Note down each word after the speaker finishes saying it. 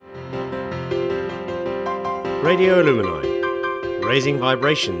Radio Illumini, raising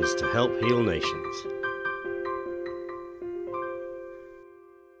vibrations to help heal nations.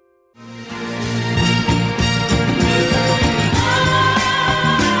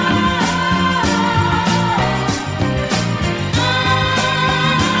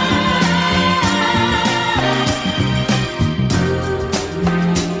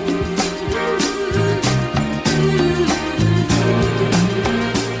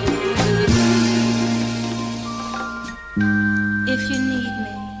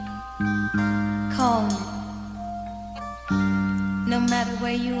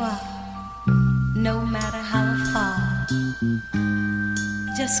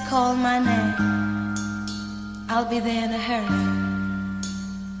 Call my name, I'll be there in a hurry.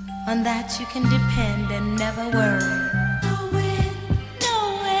 On that you can depend and never worry. No wind,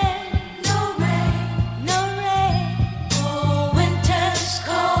 no wind, no rain, no rain. Oh, winter's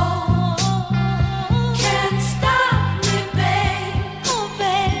cold can't stop me, babe. Oh,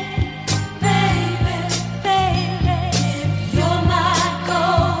 babe, baby, baby, if you're my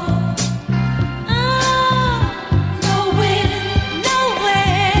gold. Oh, no wind, no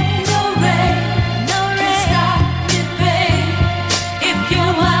wind, no rain, no rain. Stop me, babe, if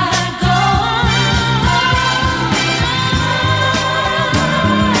you're my gold.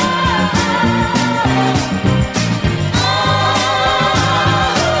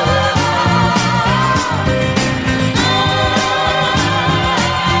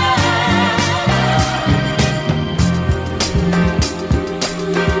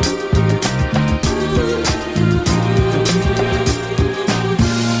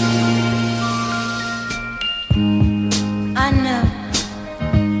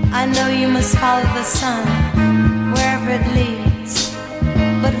 I know you must follow the sun wherever it leads.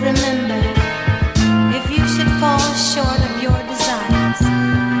 But remember, if you should fall short of your desires,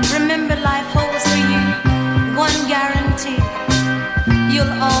 remember life holds for you one guarantee: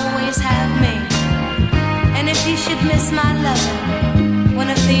 you'll always have me. And if you should miss my love one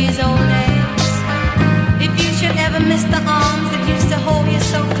of these old days, if you should ever miss the arms that used to hold you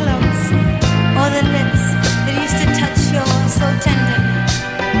so close, or the lips that used to touch yours so tenderly,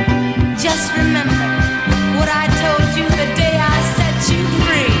 just remember,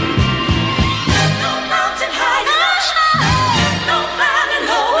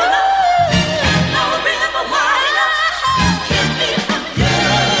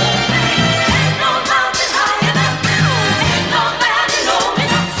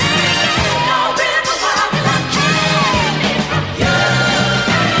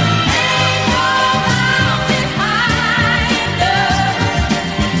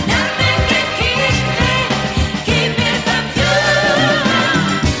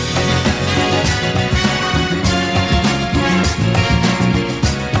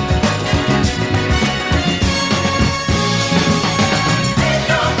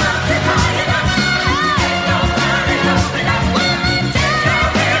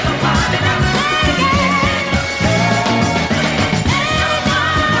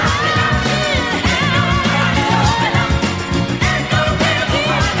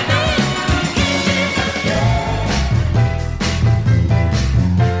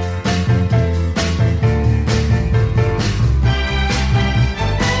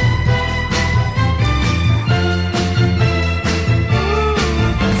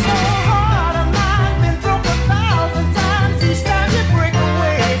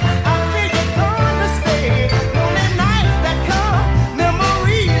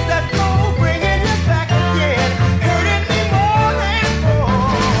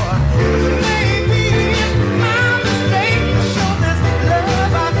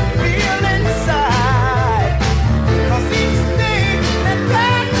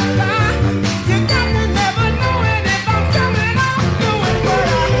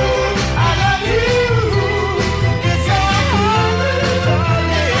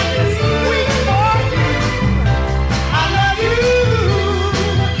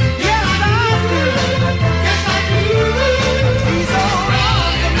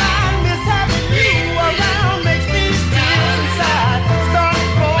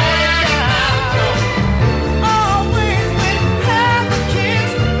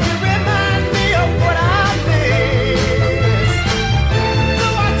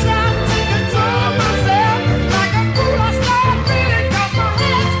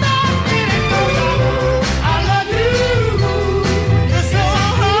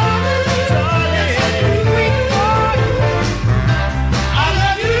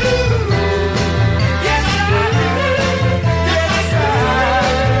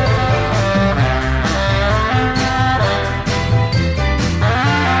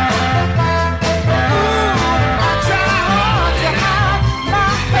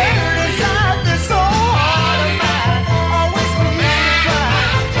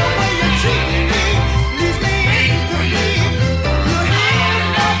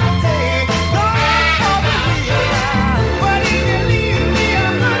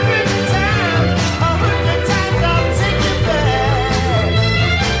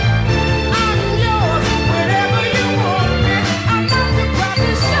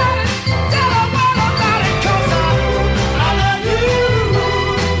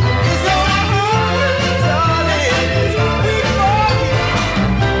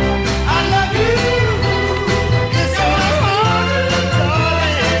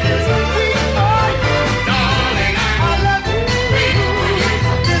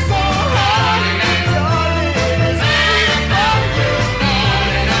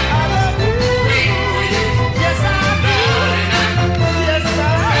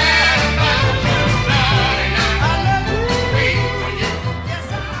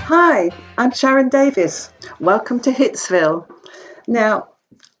 I'm Sharon Davis. Welcome to Hitsville. Now,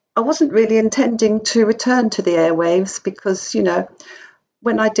 I wasn't really intending to return to the airwaves because,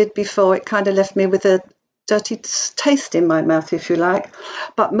 when I did before, it kind of left me with a dirty taste in my mouth, if you like.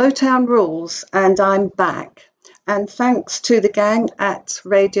 But Motown rules, and I'm back. And thanks to the gang at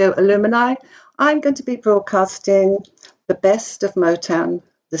Radio Alumni, I'm going to be broadcasting the best of Motown,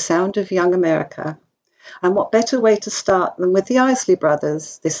 the sound of young America. And what better way to start than with the Isley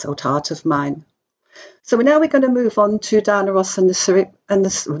Brothers, This Old Heart of Mine. So now we're going to move on to Diana Ross and the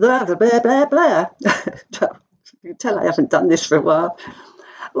blah, blah, blah, blah. You can tell I haven't done this for a while.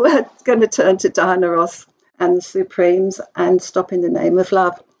 We're going to turn to Diana Ross and the Supremes and Stop in the Name of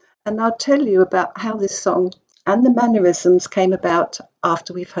Love. And I'll tell you about how this song and the mannerisms came about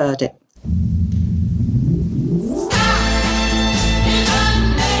after we've heard it.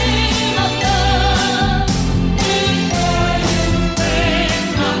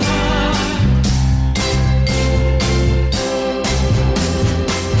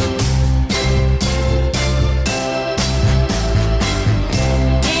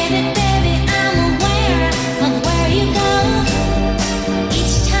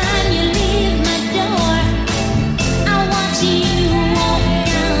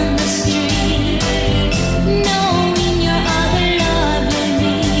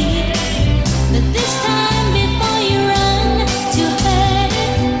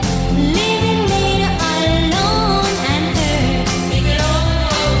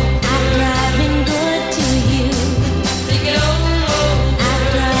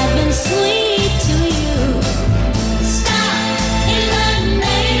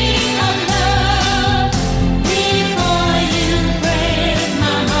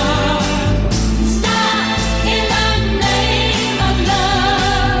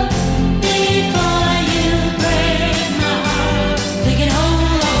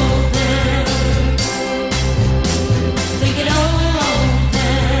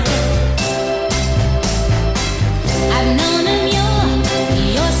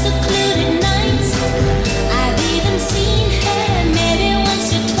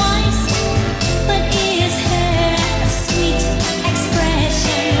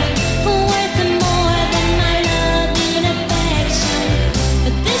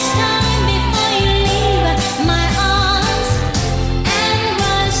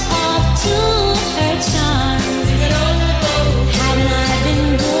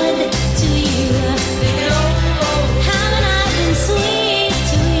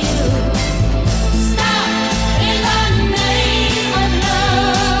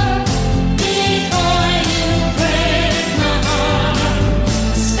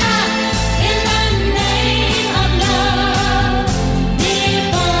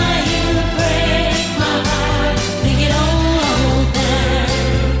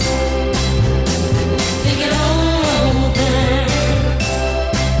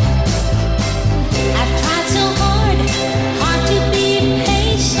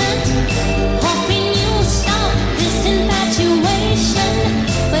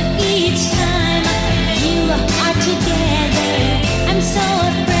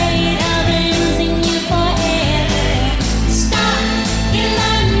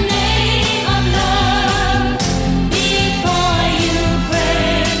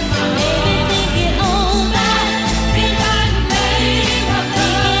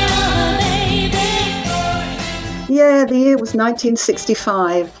 Yeah, the year was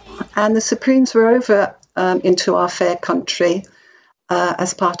 1965, and the Supremes were over into our fair country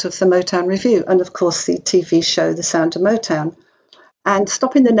as part of the Motown Review, and of course the TV show The Sound of Motown. And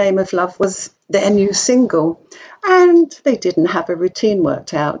Stop in the Name of Love was their new single, and they didn't have a routine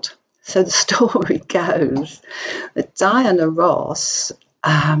worked out. So the story goes that Diana Ross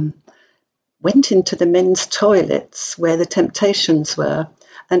went into the men's toilets where the Temptations were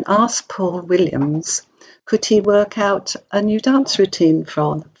and asked Paul Williams, could he work out a new dance routine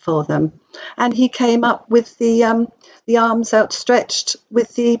for them? And he came up with the arms outstretched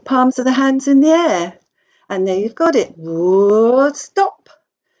with the palms of the hands in the air. And there you've got it. Whoa, stop.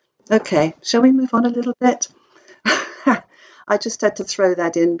 Okay, shall we move on a little bit? I just had to throw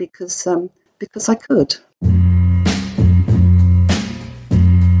that in because I could.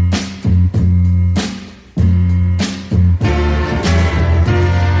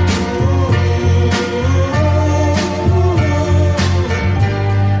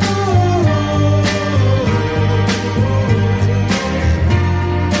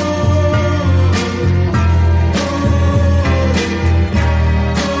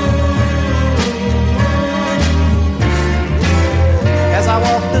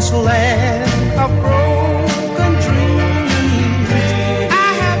 This land of broken dreams,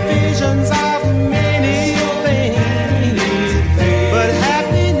 I have visions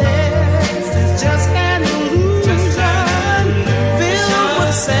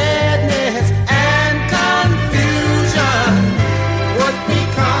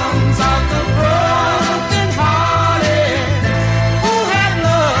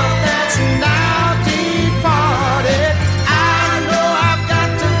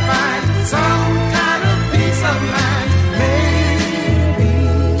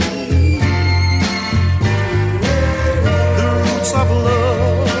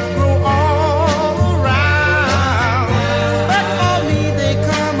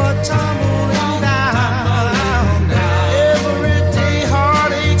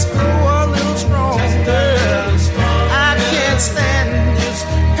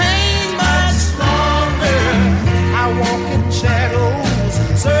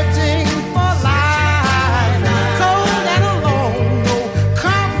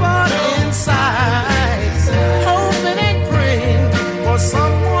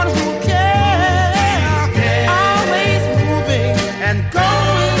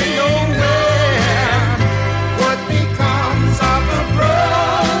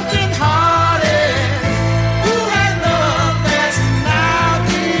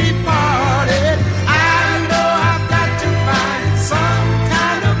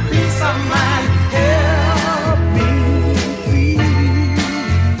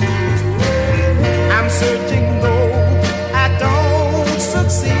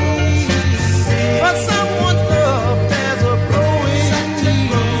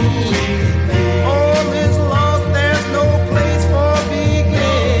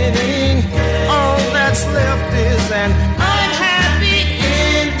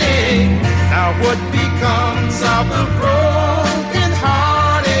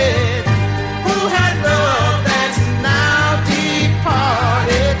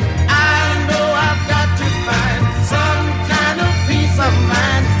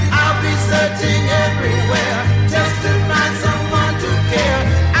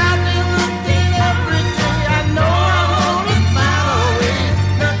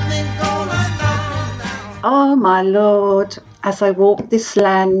my Lord, as I walk this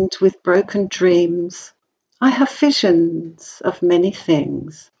land with broken dreams, I have visions of many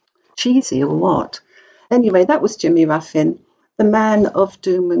things. Cheesy or what? Anyway, that was Jimmy Ruffin, the man of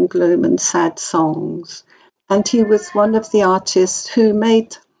doom and gloom and sad songs. And he was one of the artists who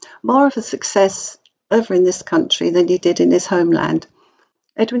made more of a success over in this country than he did in his homeland.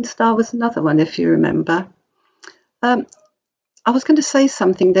 Edwin Starr was another one, if you remember. I was going to say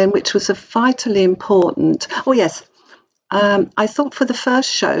something then which was vitally important. Oh, yes. I thought for the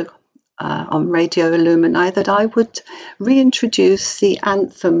first show on Radio Illumini that I would reintroduce the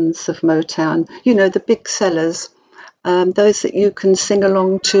anthems of Motown, you know, the big sellers, those that you can sing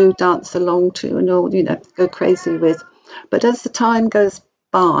along to, dance along to, and all, you know, go crazy with. But as the time goes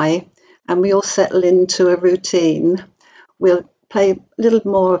by and we all settle into a routine, we'll play a little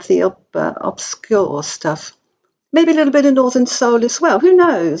more of the obscure stuff. Maybe a little bit of Northern Soul as well. Who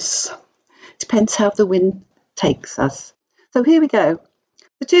knows? Depends how the wind takes us. So here we go.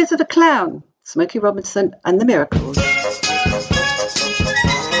 The Tears of a Clown, Smokey Robinson and the Miracles.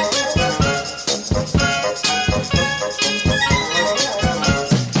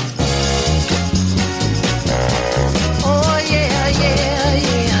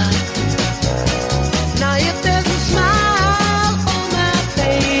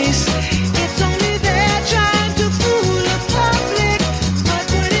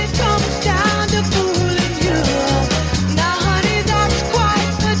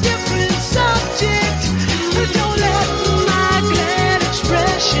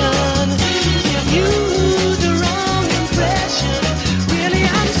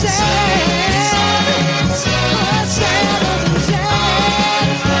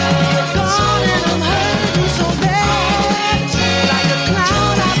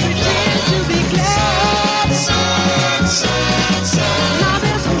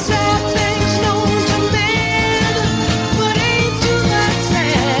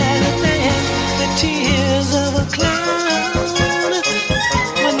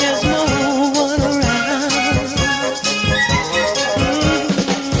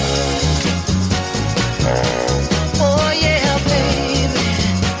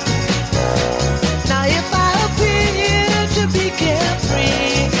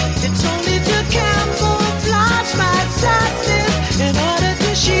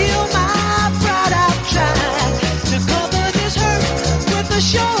 Don't let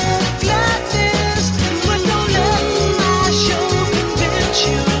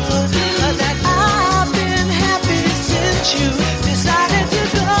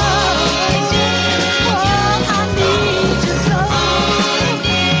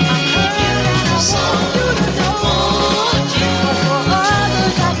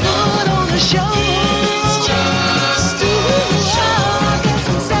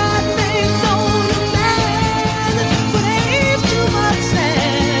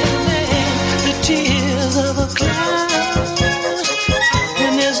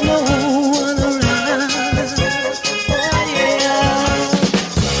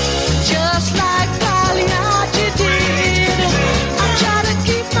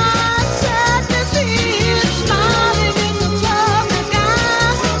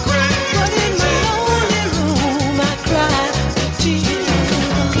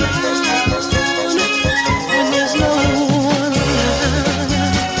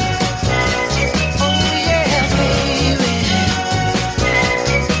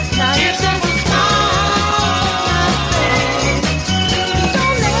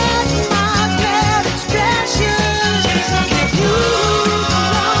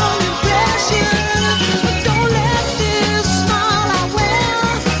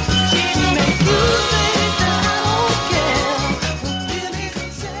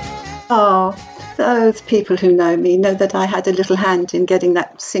Oh, those people who know me know that I had a little hand in getting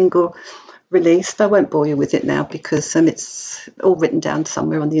that single released. I won't bore you with it now because it's all written down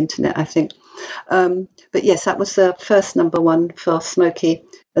somewhere on the internet, I think. But yes, that was the first number one for Smokey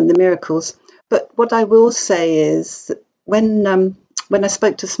and the Miracles. But what I will say is that when I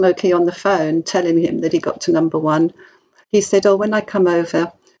spoke to Smokey on the phone, telling him that he got to number one, he said, "Oh, when I come over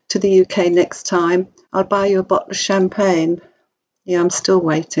to the UK next time, I'll buy you a bottle of champagne." Yeah, I'm still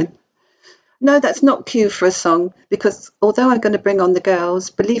waiting. No, that's not cue for a song, because although I'm going to bring on the girls,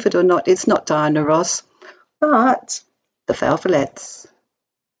 believe it or not, it's not Diana Ross, but the Velvelettes.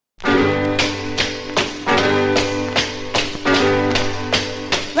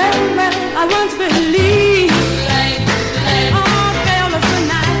 Well, I once believed all fellas were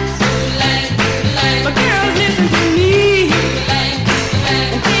nice, but girls, listen to me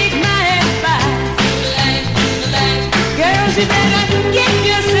and take my advice. Girls, you better get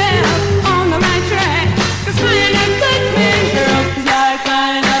yourself on the right track, 'cause when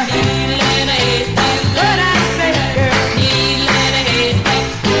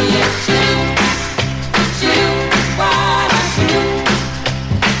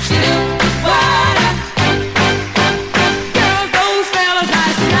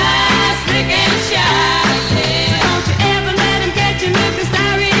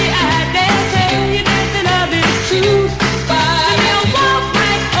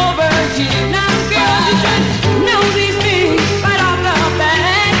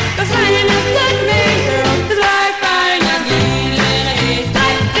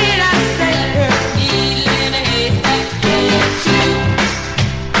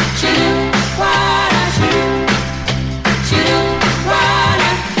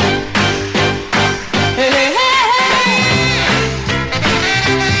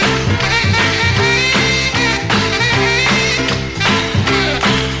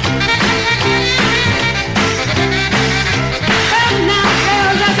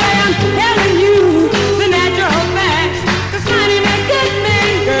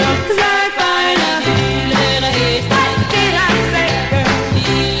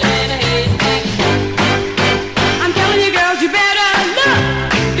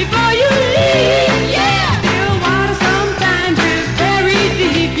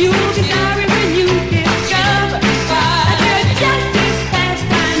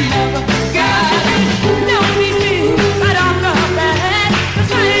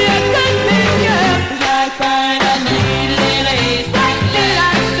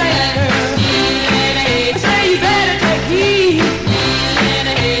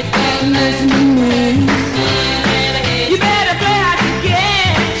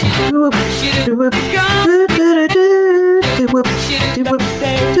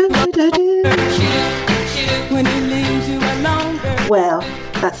When he leaves you alone, girl. Well,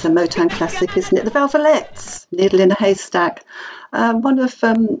 that's a Motown classic, isn't it? The Velvelettes, Needle in a Haystack. One of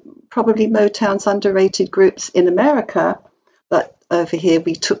probably Motown's underrated groups in America, but over here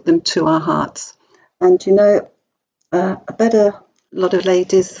we took them to our hearts. And you know, I bet a lot of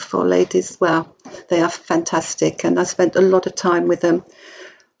ladies, well, they are fantastic, and I spent a lot of time with them.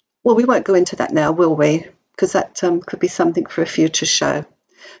 Well, we won't go into that now, will we? Because that could be something for a future show.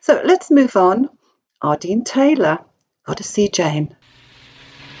 So let's move on. Ardeen Taylor, Gotta See Jane.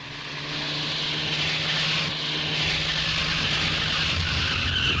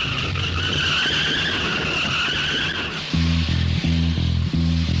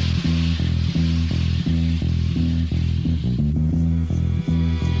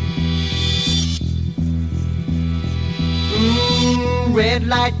 Red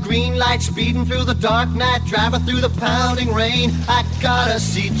light, green light, speeding through the dark night, driving through the pounding rain. I gotta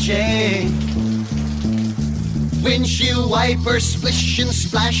see Jane. Windshield wipers splishing,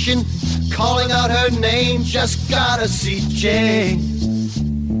 splashing, calling out her name. Just gotta see Jane.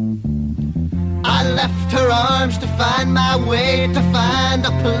 I left her arms to find my way, to find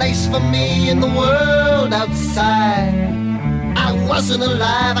a place for me in the world outside. I wasn't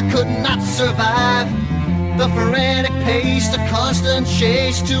alive, I could not survive. The frantic pace, the constant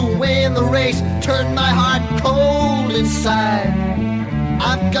chase to win the race turned my heart cold inside.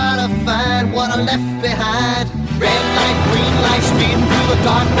 I've gotta find what I left behind. Red light, green light, speeding through the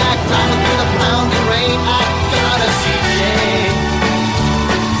dark night, driving through the pounding rain. I gotta see Jane.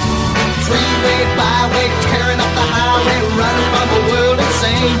 Freeway, byway, tearing up the highway, running from the world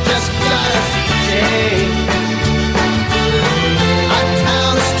insane. Just gotta see Jane. A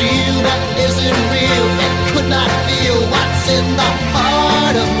town of steel that isn't real. It could not feel what's in the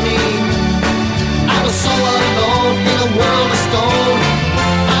heart of me. I was so alone in a world of stone.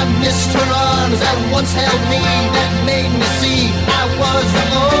 I missed her arms that once held me, that made me see I was the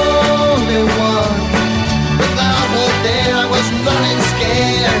only one. Without her there I was running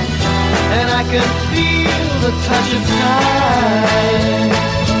scared, and I could feel the touch of time,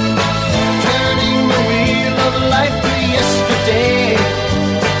 turning the wheel of life to yesterday,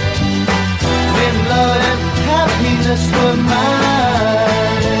 when love and happiness were mine.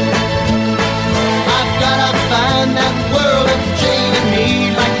 I've gotta find that world of Jane and me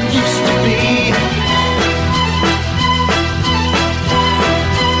like it used to be.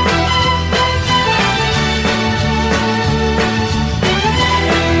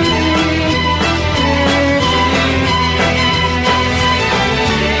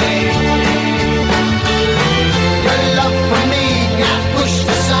 Your love for me got pushed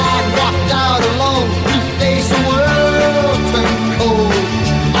aside, walked out alone to face a world turned cold.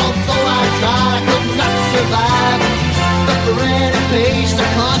 Although I tried, I could not survive. The frantic pace, the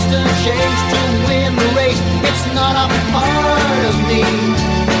constant change to win the race, it's not a part of me.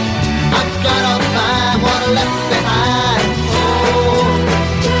 I've gotta find what I left behind. Oh,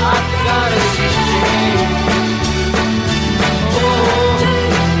 I've gotta see Jane. Oh,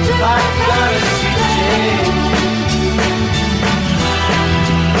 I've gotta see Jane.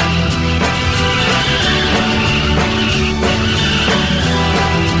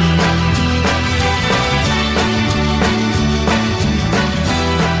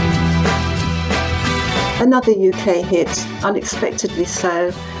 Another UK hit, unexpectedly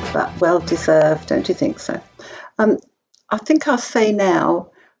so, but well deserved, don't you think so? I think I'll say now,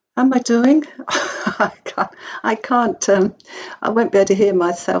 am I doing? I can't, I won't be able to hear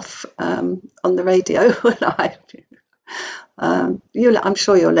myself on the radio, will I? I'm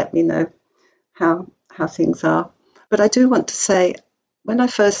sure you'll let me know how things are. But I do want to say, when I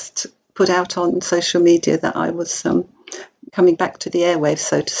first put out on social media that I was coming back to the airwaves,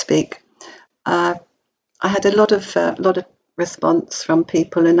 so to speak, I had a lot of response from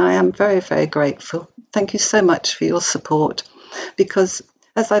people, and I am very, very grateful. Thank you so much for your support, because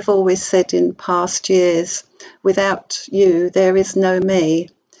as I've always said in past years, without you, there is no me,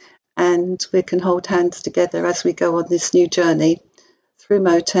 and we can hold hands together as we go on this new journey through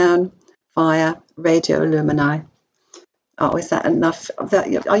Motown via Radio Lumini. Oh, is that enough?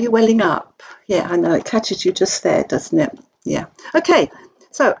 Are you welling up? Yeah, I know, it catches you just there, doesn't it? Yeah. Okay,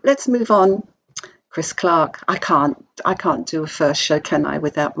 so let's move on. Chris Clark. I can't do a first show, can I,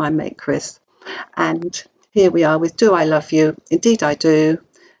 without my mate Chris? And here we are with Do I Love You? Indeed I Do.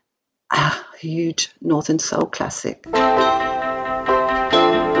 A huge Northern Soul classic.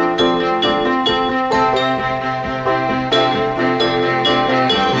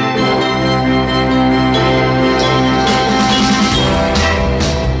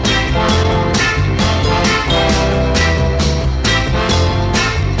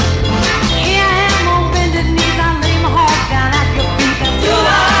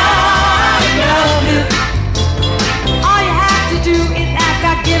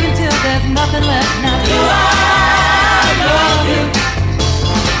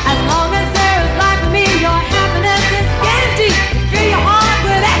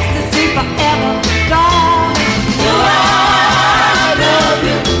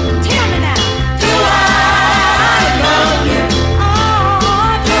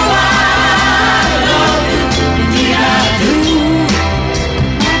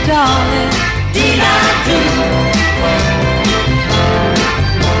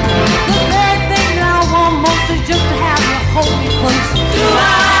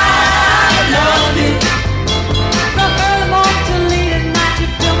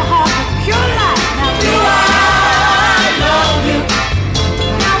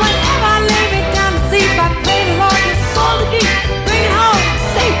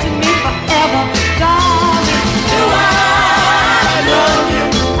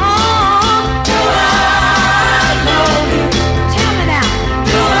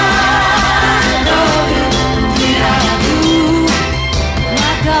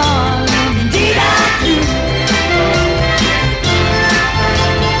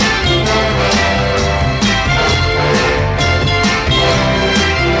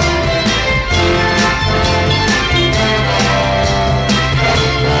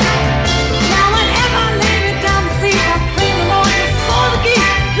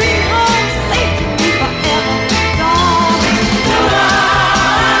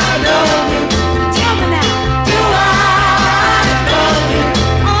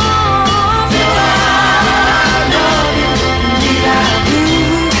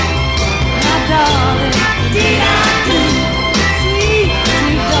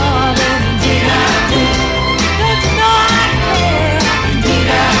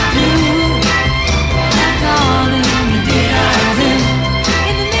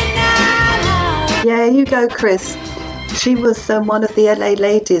 know Chris. She was one of the LA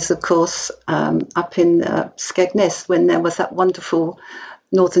ladies, of course, up in Skegness when there was that wonderful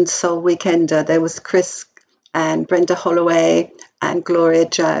Northern Soul Weekender. There was Chris and Brenda Holloway and Gloria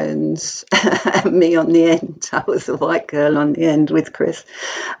Jones and me on the end. I was a white girl on the end with Chris.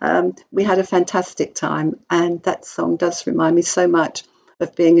 We had a fantastic time, and that song does remind me so much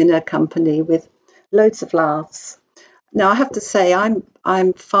of being in her company with loads of laughs. Now, I have to say, I'm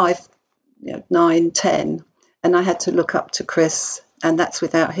 5'9", 10, and I had to look up to Chris, and that's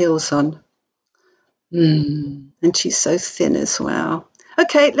without heels on. And she's so thin as well.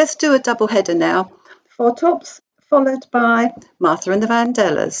 Okay, let's do a double header now. Four Tops, followed by Martha and the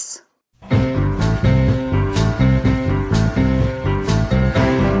Vandellas.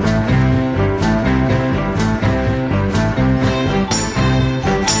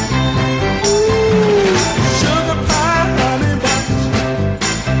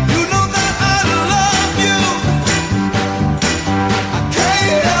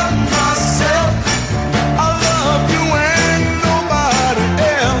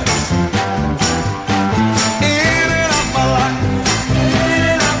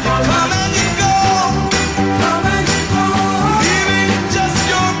 Come and you go.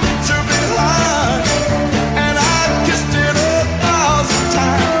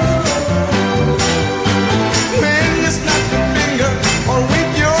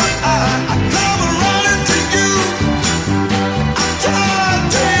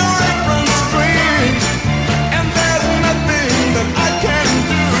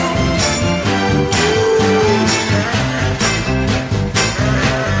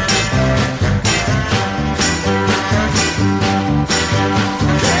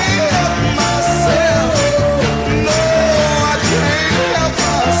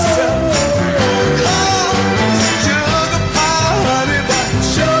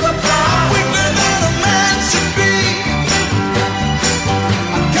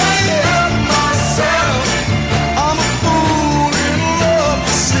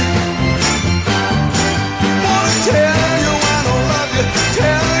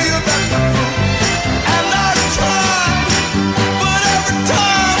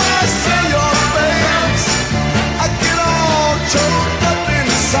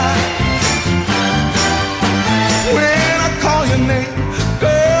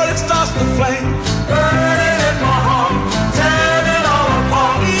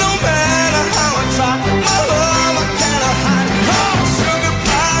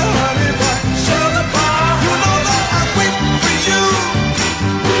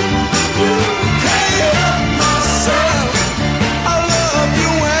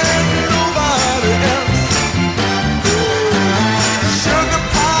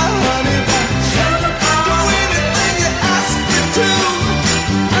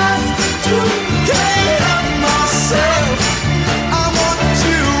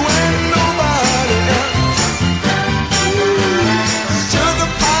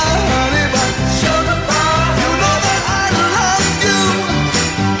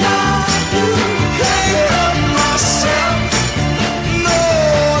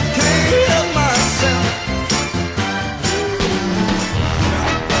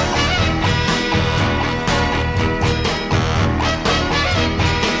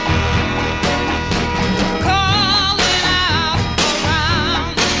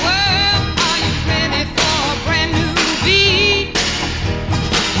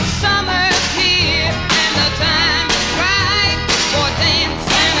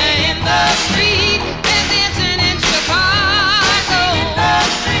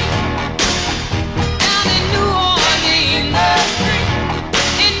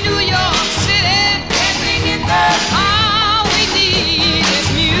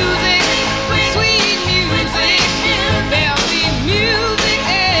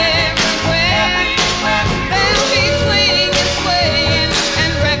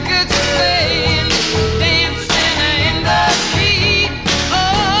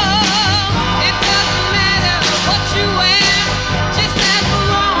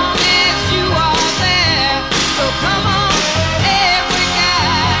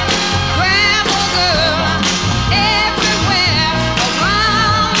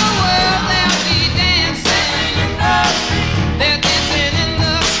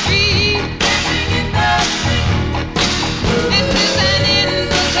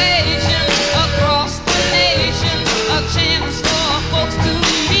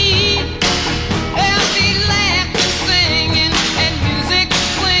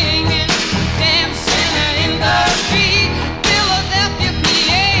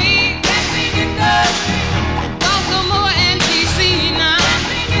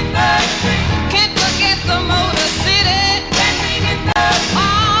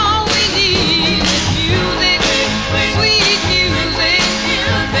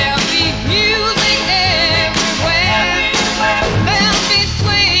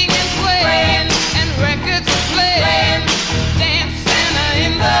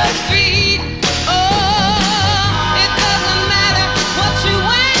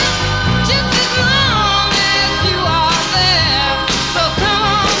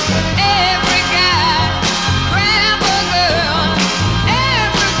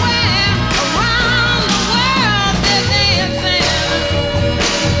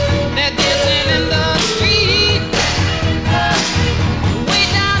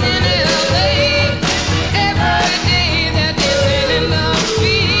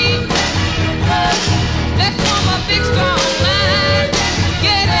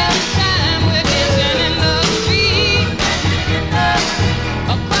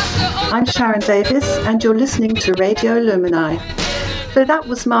 Sharon Davis, and you're listening to Radio Lumini. So that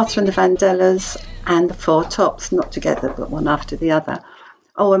was Martha and the Vandellas and the Four Tops, not together, but one after the other.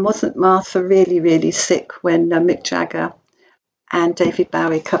 Oh, and wasn't Martha really, really sick when Mick Jagger and David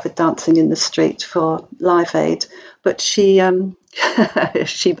Bowie covered Dancing in the Street for Live Aid? But she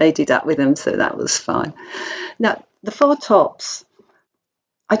she made it up with them, so that was fine. Now, the Four Tops,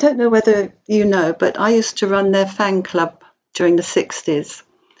 I don't know whether you know, but I used to run their fan club during the 60s.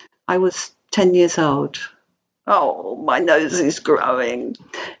 I was 10 years old. Oh, my nose is growing.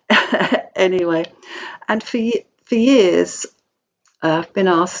 Anyway, and for years, I've been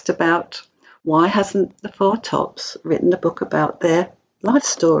asked about why hasn't the Four Tops written a book about their life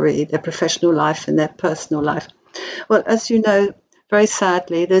story, their professional life and their personal life. Well, as you know, very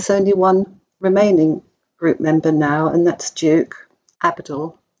sadly, there's only one remaining group member now, and that's Duke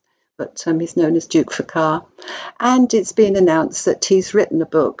Abdul, but he's known as Duke Fakar. And it's been announced that he's written a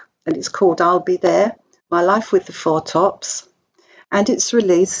book, and it's called I'll Be There, My Life with the Four Tops. And it's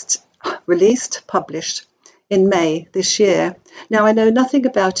published in May this year. Now, I know nothing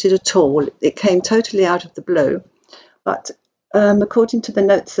about it at all. It came totally out of the blue. But according to the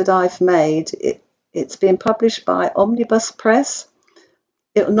notes that I've made, it's been published by Omnibus Press.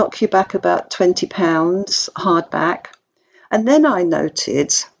 It'll knock you back about £20 hardback. And then I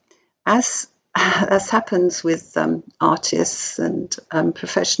noted, as happens with artists and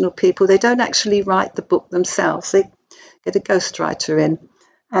professional people, they don't actually write the book themselves. They get a ghostwriter in.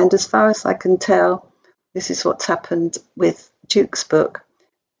 And as far as I can tell, this is what's happened with Duke's book.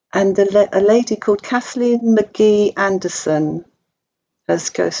 And a lady called Kathleen McGee Anderson has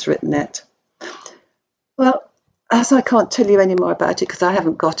ghostwritten it. Well, as I can't tell you any more about it because I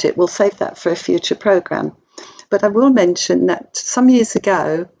haven't got it, we'll save that for a future programme. But I will mention that some years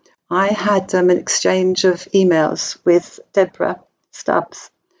ago, I had an exchange of emails with Deborah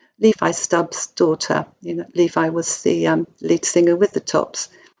Stubbs, Levi Stubbs' daughter. You know, Levi was the lead singer with the Tops.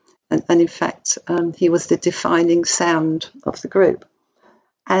 And in fact, he was the defining sound of the group.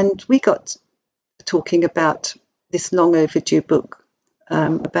 And we got talking about this long overdue book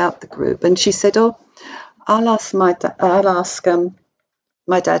about the group. And she said, "Oh, I'll ask my dad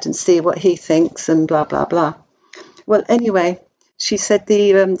and see what he thinks," and blah blah blah. Well, anyway, she said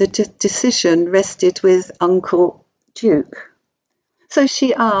the decision rested with Uncle Duke. So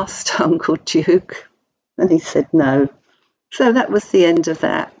she asked Uncle Duke, and he said no. So that was the end of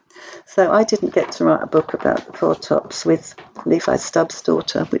that. So I didn't get to write a book about the Four Tops with Levi Stubbs'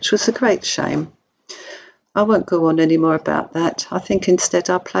 daughter, which was a great shame. I won't go on any more about that. I think instead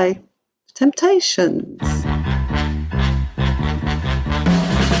I'll play Temptations.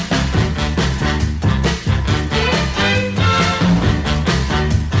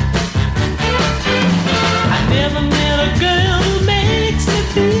 I never met a girl who makes me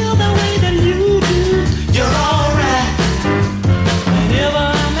feel the way that you do. You're alright. Whenever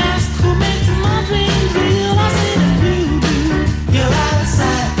I'm asked who makes my dreams real, I say that you do. You're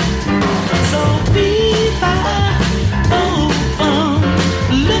outside. So be fine. Oh,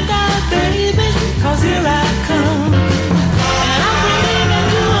 look out, baby, 'cause here I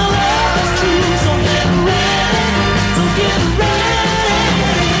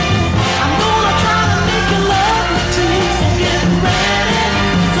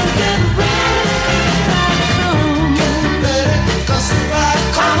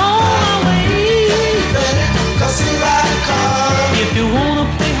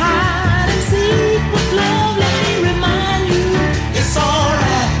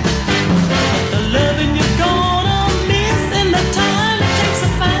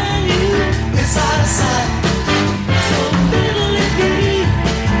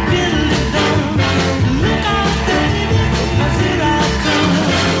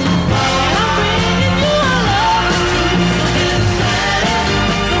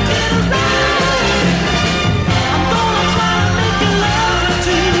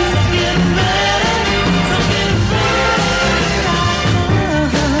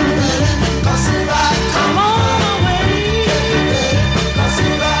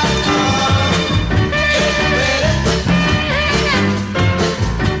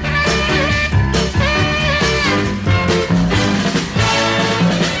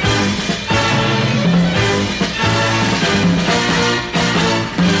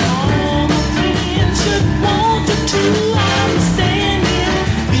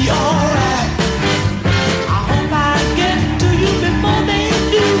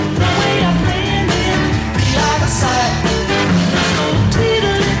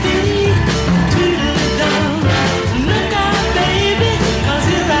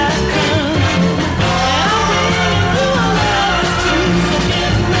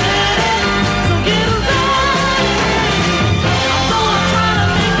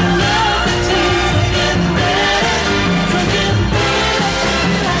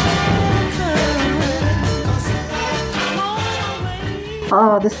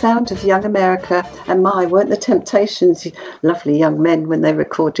Ah, the sound of Young America, and my, weren't the Temptations lovely young men when they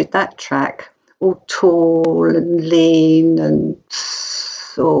recorded that track? All tall and lean and,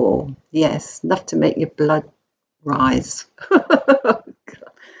 oh, yes, enough to make your blood rise.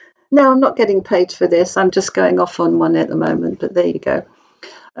 Now, I'm not getting paid for this. I'm just going off on one at the moment, but there you go.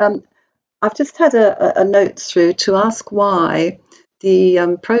 I've just had a note through to ask why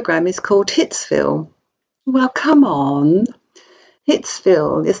the programme is called HITSVILLE. Well, come on.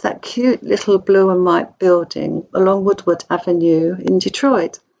 HITSVILLE is that cute little blue and white building along Woodward Avenue in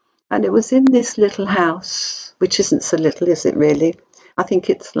Detroit. And it was in this little house, which isn't so little, is it really? I think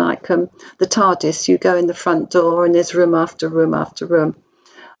it's like the TARDIS. You go in the front door and there's room after room after room.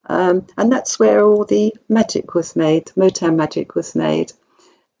 And that's where all the magic was made, Motown magic was made.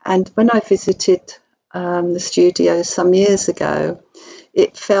 And when I visited the studio some years ago,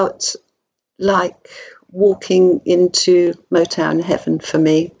 it felt like walking into Motown heaven for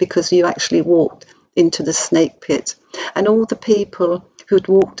me, because you actually walked into the snake pit. And all the people who'd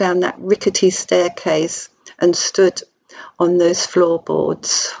walked down that rickety staircase and stood on those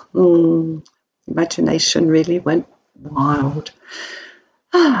floorboards, imagination really went wild.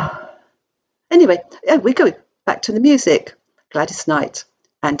 Anyway, we go back to the music. Gladys Knight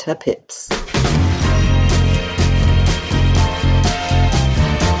and her Pips.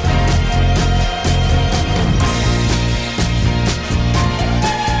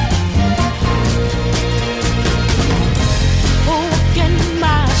 Walk in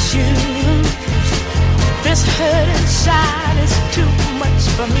my shoes. This hurt inside is too much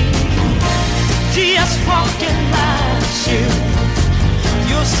for me. Just walk in my shoes.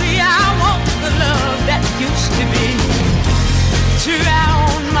 You'll see I want the love that used to be. To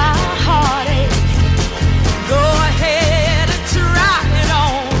drown my heartache, go ahead and try it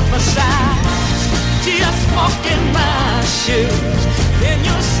on for size. Just walk in my shoes, then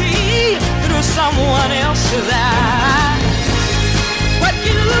you'll see through someone else's eyes what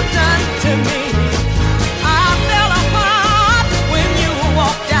you've done to me. I fell apart when you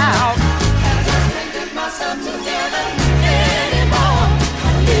walked out. I just can't get myself together anymore.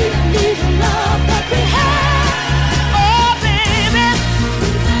 I need the love that we had.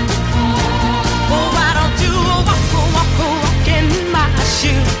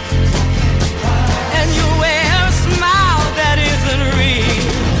 And you wear a smile that isn't real.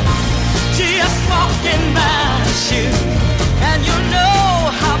 Just walk in my shoes, and you know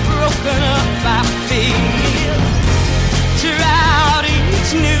how broken up I feel. Throughout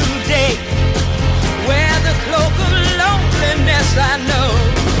each new day, wear the cloak of loneliness, I know.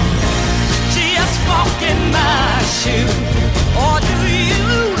 Just walk in my shoes, or do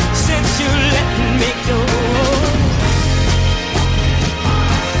you, since you let me go?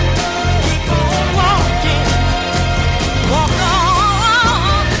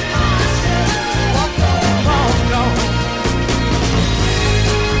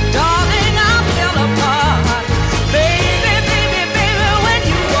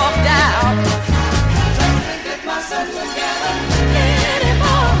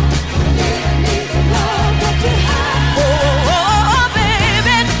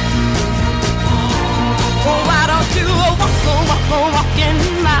 Walk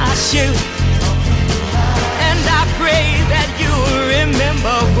in my shoes, and I pray that you'll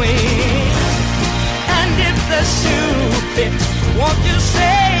remember when. And if the shoe fits, won't you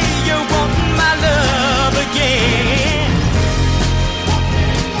say you want my love again?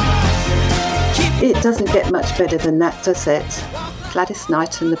 It doesn't get much better than that, does it? Gladys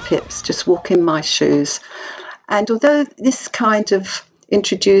Knight and the Pips, just walk in my shoes. And although this kind of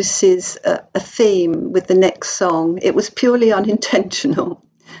introduces a theme with the next song, it was purely unintentional,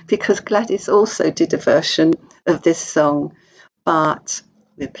 because Gladys also did a version of this song, but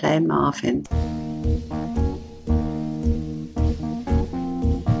we're playing Marvin.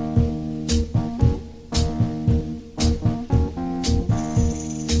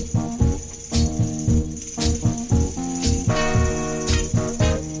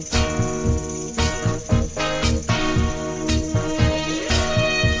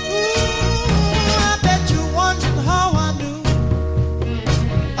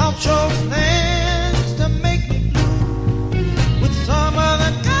 With some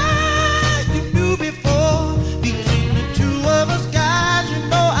other guy you knew before.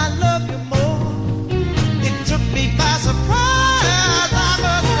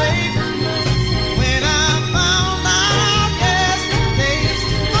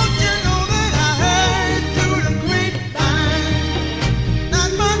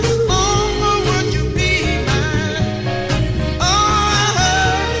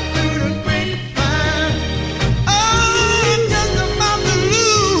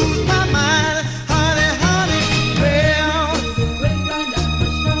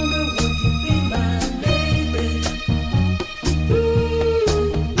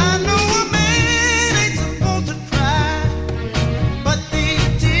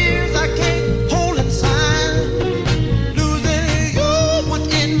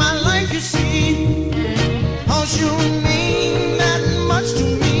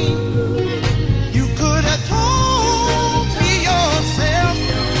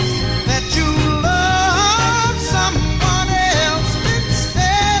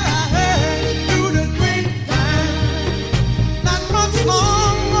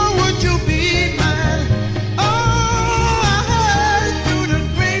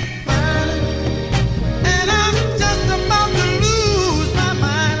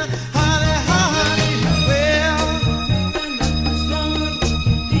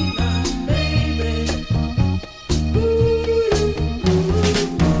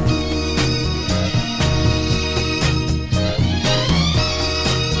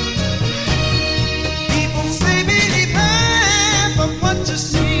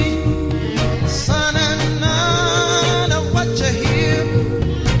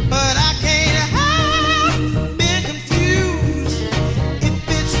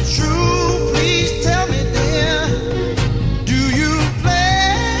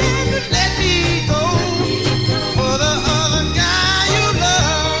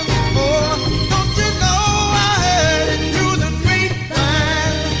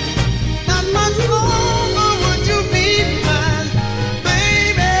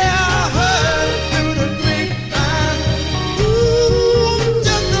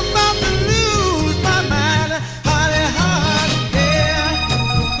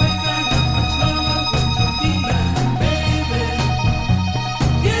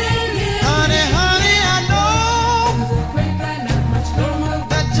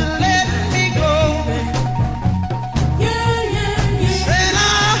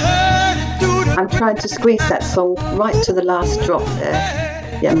 trying to squeeze that song right to the last drop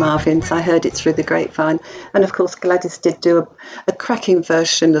there. Yeah, Marvin's. I heard it through the grapevine. And of course, Gladys did do a cracking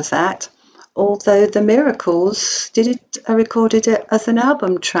version of that, although the Miracles recorded it as an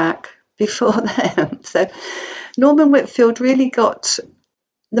album track before them. So Norman Whitfield really got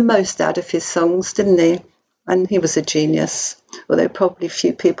the most out of his songs, didn't he? And he was a genius, although probably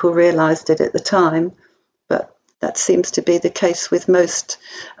few people realised it at the time. But that seems to be the case with most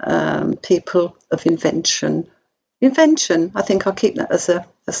people of invention. Invention, I think I'll keep that as a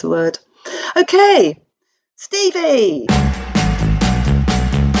word. Okay, Stevie.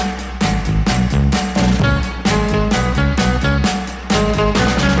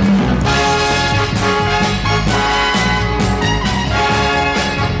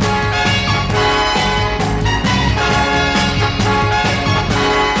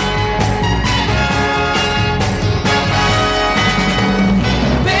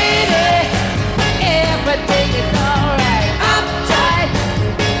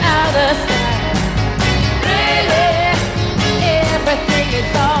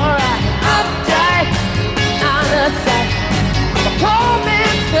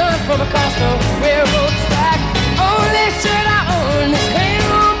 From across the railroad track, only shirt I own is hanging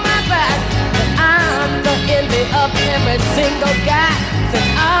on my back. But I'm the envy of every single guy, since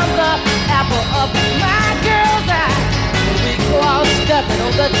I'm the apple of my girl's eye. We go out stepping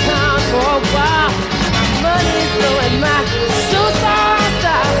on the town for a while. My money's low and my suits are on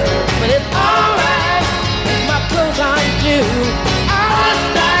style, but it's alright if my clothes aren't new.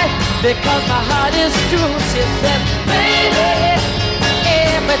 Outside, because my heart is true. She said, baby,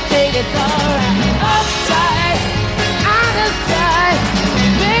 everything is alright. Upside, out of sight,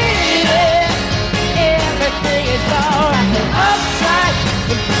 baby. Everything is alright. Upside,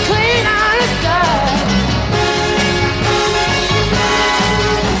 clean out of sight.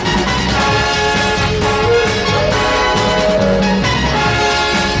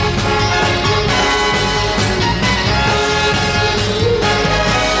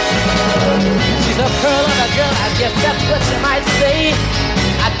 She's a pearl of a girl, I guess that's what you might say.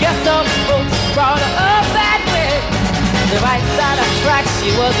 I guess some folks brought her up that way. The right side of track, she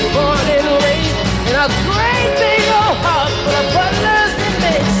was born and raised in a great big old house full of butlers and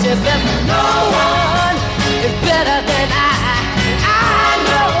maids. She says, no one is better than I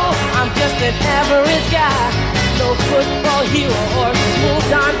know I'm just an average guy, no football hero or smooth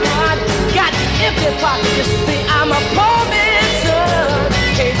Don Juan. Got empty pockets, you see, I'm a poor man's son.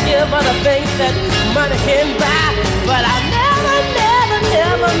 Can't give her the things that money can buy, but I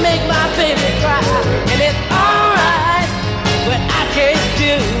never make my baby cry. And it's alright, but I can't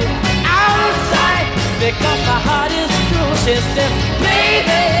do outside, because my heart is true. She said,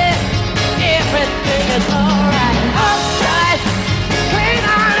 baby, everything is alright. Outside, clean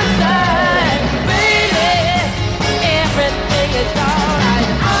on inside, baby, everything is alright.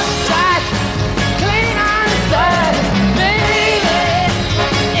 Outside, clean on inside, baby,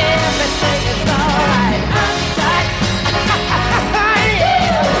 everything is alright. Outside,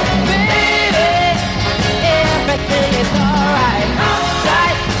 everything is alright.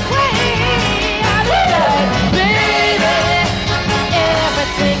 Outside, way outside, baby,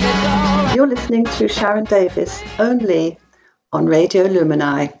 everything is alright. You're listening to Sharon Davis only on Radio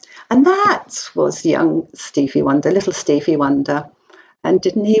Lumini. And that was young Stevie Wonder, little Stevie Wonder. And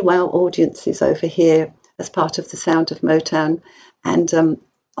didn't he wow audiences over here as part of the Sound of Motown and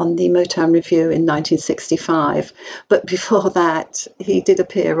on the Motown Review in 1965. But before that, he did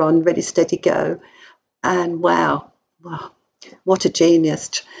appear on Ready, Steady, Go. And wow, what a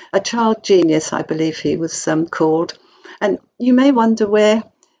genius. A child genius, I believe he was called. And you may wonder where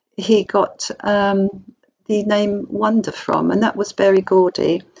he got the name Wonder from, and that was Berry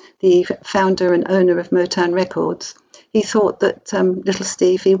Gordy, the founder and owner of Motown Records. He thought that little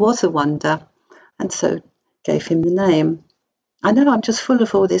Stevie was a wonder, and so gave him the name. I know I'm just full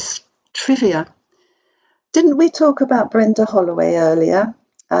of all this trivia. Didn't we talk about Brenda Holloway earlier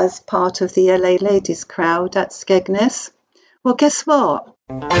as part of the LA Ladies crowd at Skegness? Well, guess what?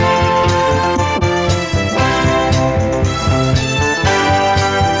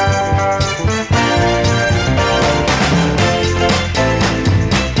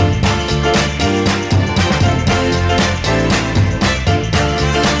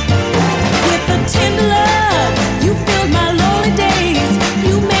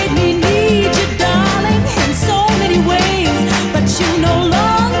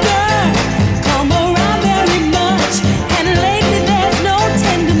 Come around very much, and lately there's no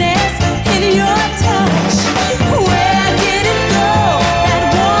tenderness.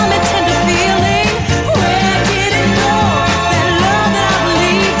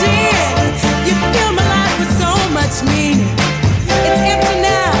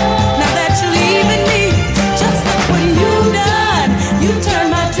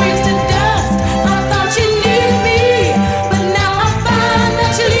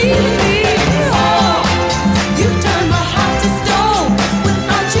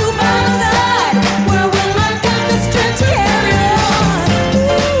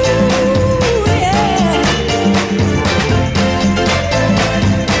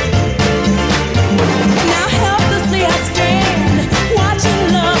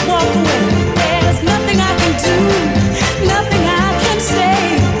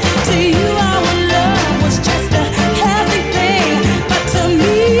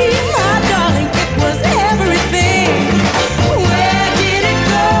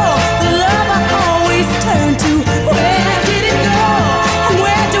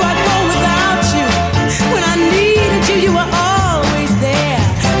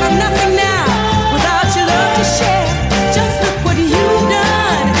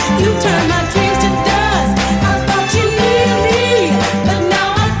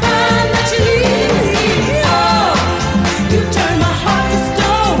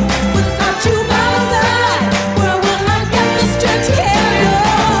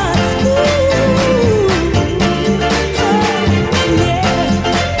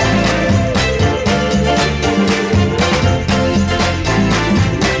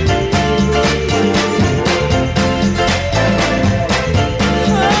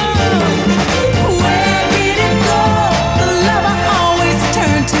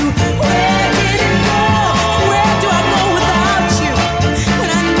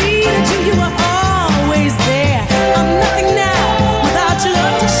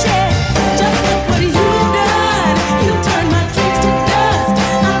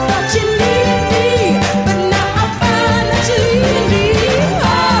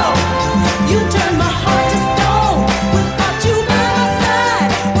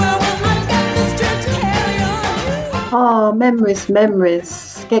 Oh, memories.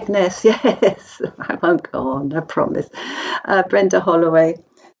 Skegness, yes. I won't go on, I promise. Brenda Holloway,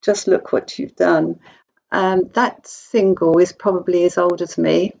 Just Look What You've Done. That single is probably as old as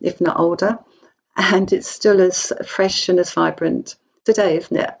me, if not older, and it's still as fresh and as vibrant today,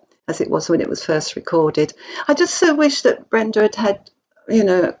 isn't it, as it was when it was first recorded. I just so wish that Brenda had,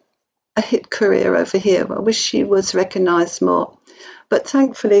 a hit career over here. I wish she was recognised more. But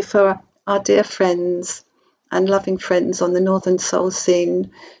thankfully for our dear friends and loving friends on the Northern Soul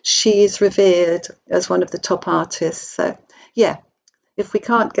scene, she is revered as one of the top artists. So, yeah, if we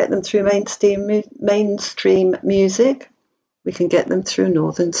can't get them through mainstream music, we can get them through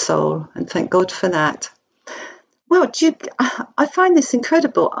Northern Soul, and thank God for that. Well, I find this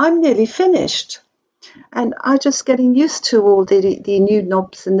incredible. I'm nearly finished, and I'm just getting used to all the new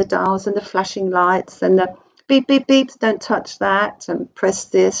knobs and the dials and the flashing lights and the beep, beep, beeps, don't touch that, and press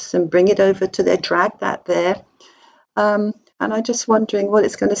this and bring it over to there, drag that there. And I'm just wondering what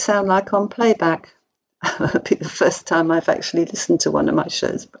it's going to sound like on playback. It'll be the first time I've actually listened to one of my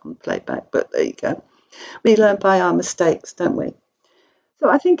shows on playback, but there you go. We learn by our mistakes, don't we? So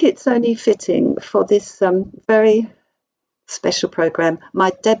I think it's only fitting for this very special programme,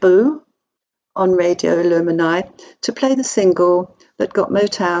 my debut on Radio Illumini, to play the single that got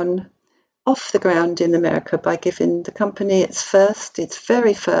Motown off the ground in America by giving the company its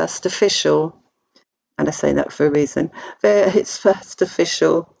very first official, and I say that for a reason, its first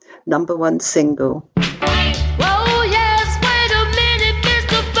official #1 single. Whoa, yes, wait a minute,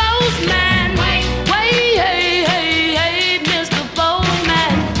 Mr. Postman. Wait, hey, Mr.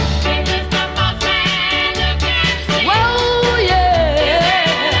 Postman. Whoa, yeah.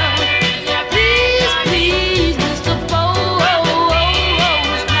 Please, Mr. Postman.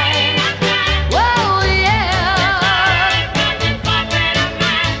 Whoa, yeah.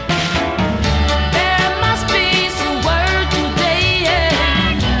 There must be some word today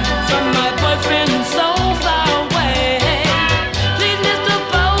from my boyfriend who's so far away. Please, Mr.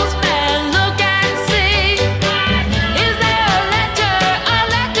 Postman, look and see. Is there a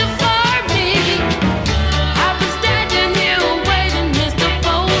letter for me? I've been standing here waiting, Mr.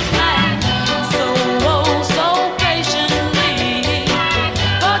 Postman, so patiently,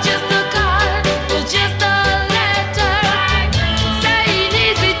 for just a card, for just a letter. Say he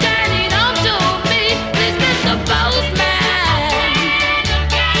needs returning home to me. Please, Mr. Postman.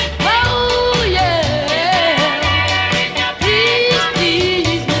 Oh, yeah.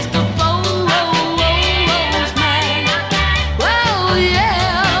 Please, Mr. Postman. Oh,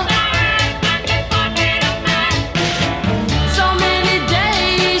 yeah. So many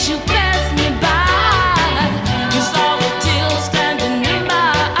days you passed me by. You saw the tears standing in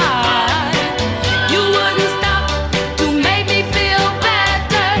my eyes. You wouldn't stop to make me feel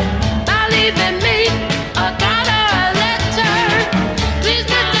better by leaving me a card or a letter. Please,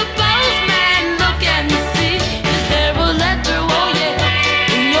 Mr. Postman, look and see. Is there a letter, oh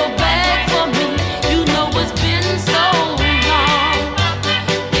yeah, in your bag for me? You know it's been so long.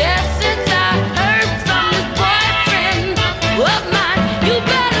 Yes, since I heard from this boyfriend of mine. You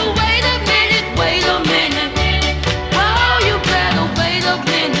better wait a minute. Oh, you better wait a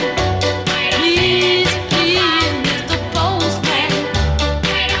minute. Please, Mr. Postman.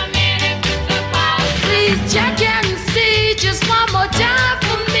 Please check and see just one more time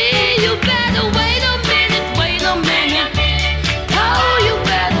for me. You better wait a minute. Oh, you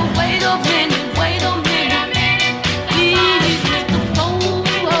better wait a minute. Please, Mr. Postman.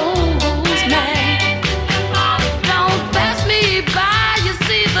 Don't pass me by. You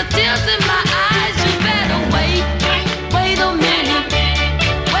see the tears in my eyes. You better wait a minute.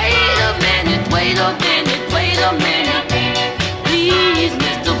 Please,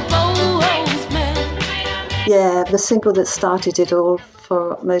 Mr. Postman. Yeah, the single that started it all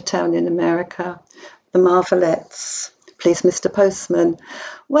for Motown in America, the Marvelettes, Please Mr. Postman.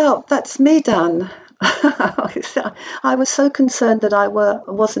 Well, that's me done. I was so concerned that I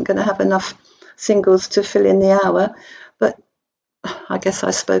wasn't going to have enough singles to fill in the hour, but I guess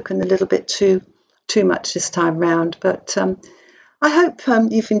I've spoken a little bit too much this time round. But I hope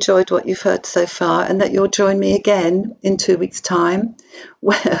you've enjoyed what you've heard so far, and that you'll join me again in 2 weeks' time,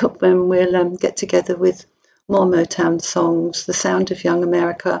 when we'll get together with more Motown songs, the sound of young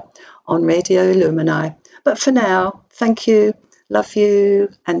America on Radio Illumini. But for now, thank you, love you,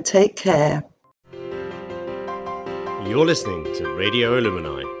 and take care. You're listening to Radio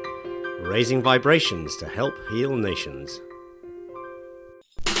Illumini, raising vibrations to help heal nations.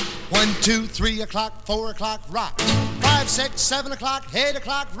 1, 2, 3 o'clock, 4 o'clock, rock. 5, 6, 7 o'clock, 8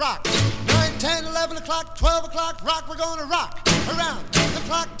 o'clock, rock. 9, 10, 11 o'clock, 12 o'clock, rock. We're gonna rock around the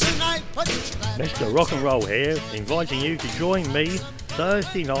clock tonight. Mr. Rock and Roll here, inviting you to join me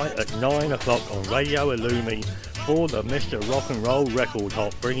Thursday night at 9 o'clock on Radio Illumi for the Mr. Rock and Roll Record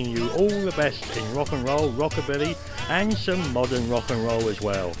Hop, bringing you all the best in rock and roll, rockabilly and some modern rock and roll as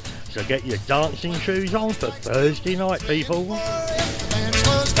well. So get your dancing shoes on for Thursday night, people.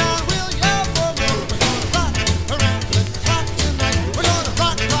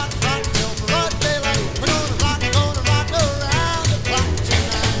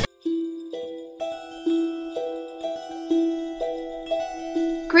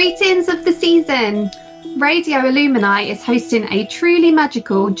 Greetings of the season! Radio Illumini is hosting a truly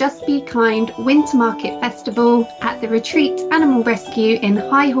magical Just Be Kind Winter Market Festival at the Retreat Animal Rescue in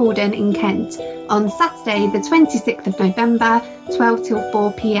High Horden in Kent on Saturday the 26th of November, 12 till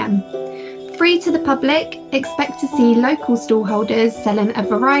 4 p.m. Free to the public, expect to see local stallholders selling a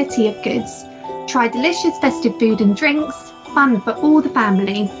variety of goods. Try delicious festive food and drinks, fun for all the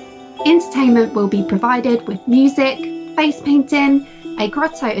family. Entertainment will be provided with music, face painting, a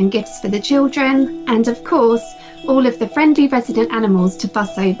grotto and gifts for the children, and of course, all of the friendly resident animals to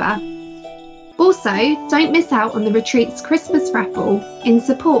fuss over. Also, don't miss out on the retreat's Christmas raffle in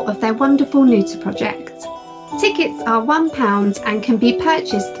support of their wonderful neuter project. Tickets are £1 and can be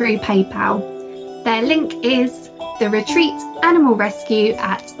purchased through PayPal. Their link is the Retreat Animal Rescue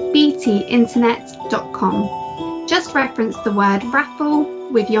at btinternet.com. Just reference the word raffle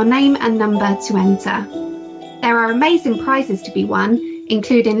with your name and number to enter. There are amazing prizes to be won,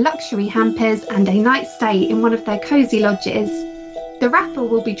 including luxury hampers and a night stay in one of their cosy lodges. The raffle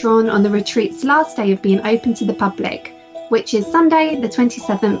will be drawn on the retreat's last day of being open to the public, which is Sunday the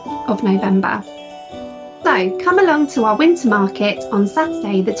 27th of November. So come along to our winter market on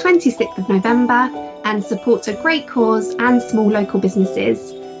Saturday the 26th of November and support a great cause and small local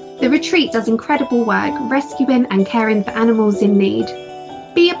businesses. The retreat does incredible work rescuing and caring for animals in need.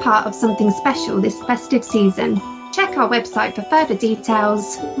 Be a part of something special this festive season. Check our website for further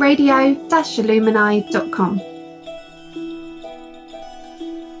details, radio-illumini.com.